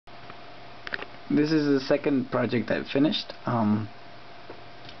This is the second project I've finished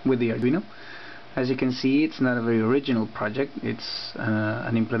with the Arduino. As you can see, it's not a very original project. It's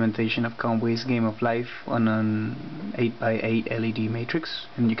an implementation of Conway's Game of Life on an 8x8 LED matrix,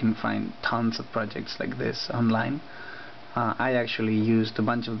 and you can find tons of projects like this online. I actually used a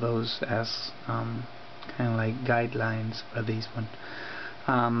bunch of those as kind of like guidelines for this one.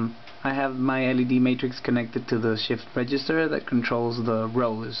 I have my LED matrix connected to the shift register that controls the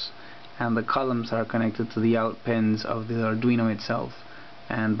rows, and the columns are connected to the out pins of the Arduino itself,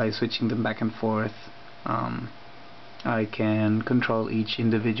 and by switching them back and forth I can control each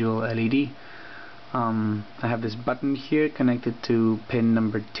individual LED. I have this button here connected to pin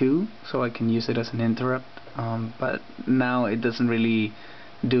number 2, so I can use it as an interrupt, but now it doesn't really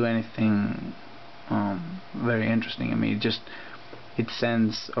do anything very interesting. I mean, it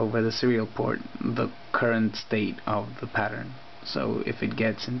sends over the serial port the current state of the pattern. So if it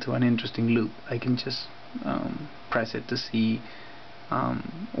gets into an interesting loop, I can just press it to see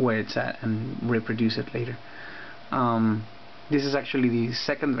where it's at and reproduce it later. This is actually the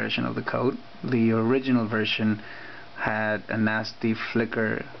second version of the code. The original version had a nasty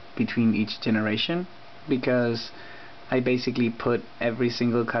flicker between each generation, because I basically put every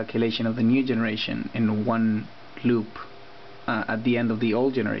single calculation of the new generation in one loop at the end of the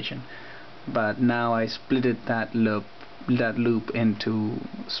old generation. But now I splitted that loop into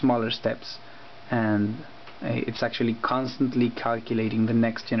smaller steps, and it's actually constantly calculating the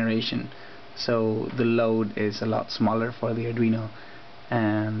next generation, so the load is a lot smaller for the Arduino,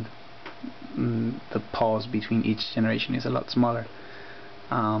 and the pause between each generation is a lot smaller.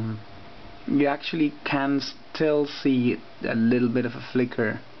 You actually can still see a little bit of a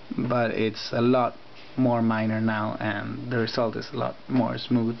flicker, but it's a lot more minor now, and the result is a lot more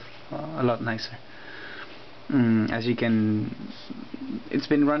smooth, a lot nicer. As you can, it's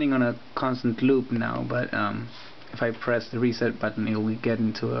been running on a constant loop now, but if I press the reset button, it will get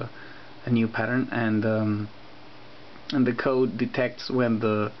into a new pattern, and the code detects when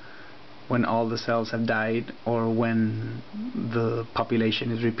all the cells have died, or when the population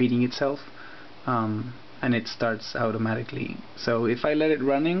is repeating itself, and it starts automatically. So if I let it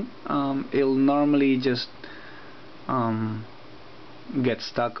running, it'll normally just get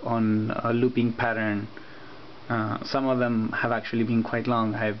stuck on a looping pattern. Some of them have actually been quite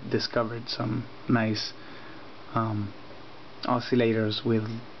long. I've discovered some nice oscillators with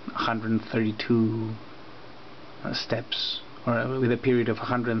 132 steps, or with a period of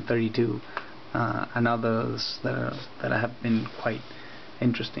 132, and others that have been quite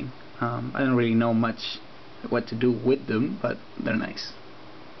interesting. I don't really know much what to do with them, but they're nice.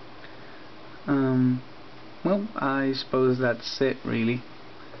 Well, I suppose that's it really.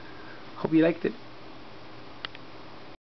 Hope you liked it.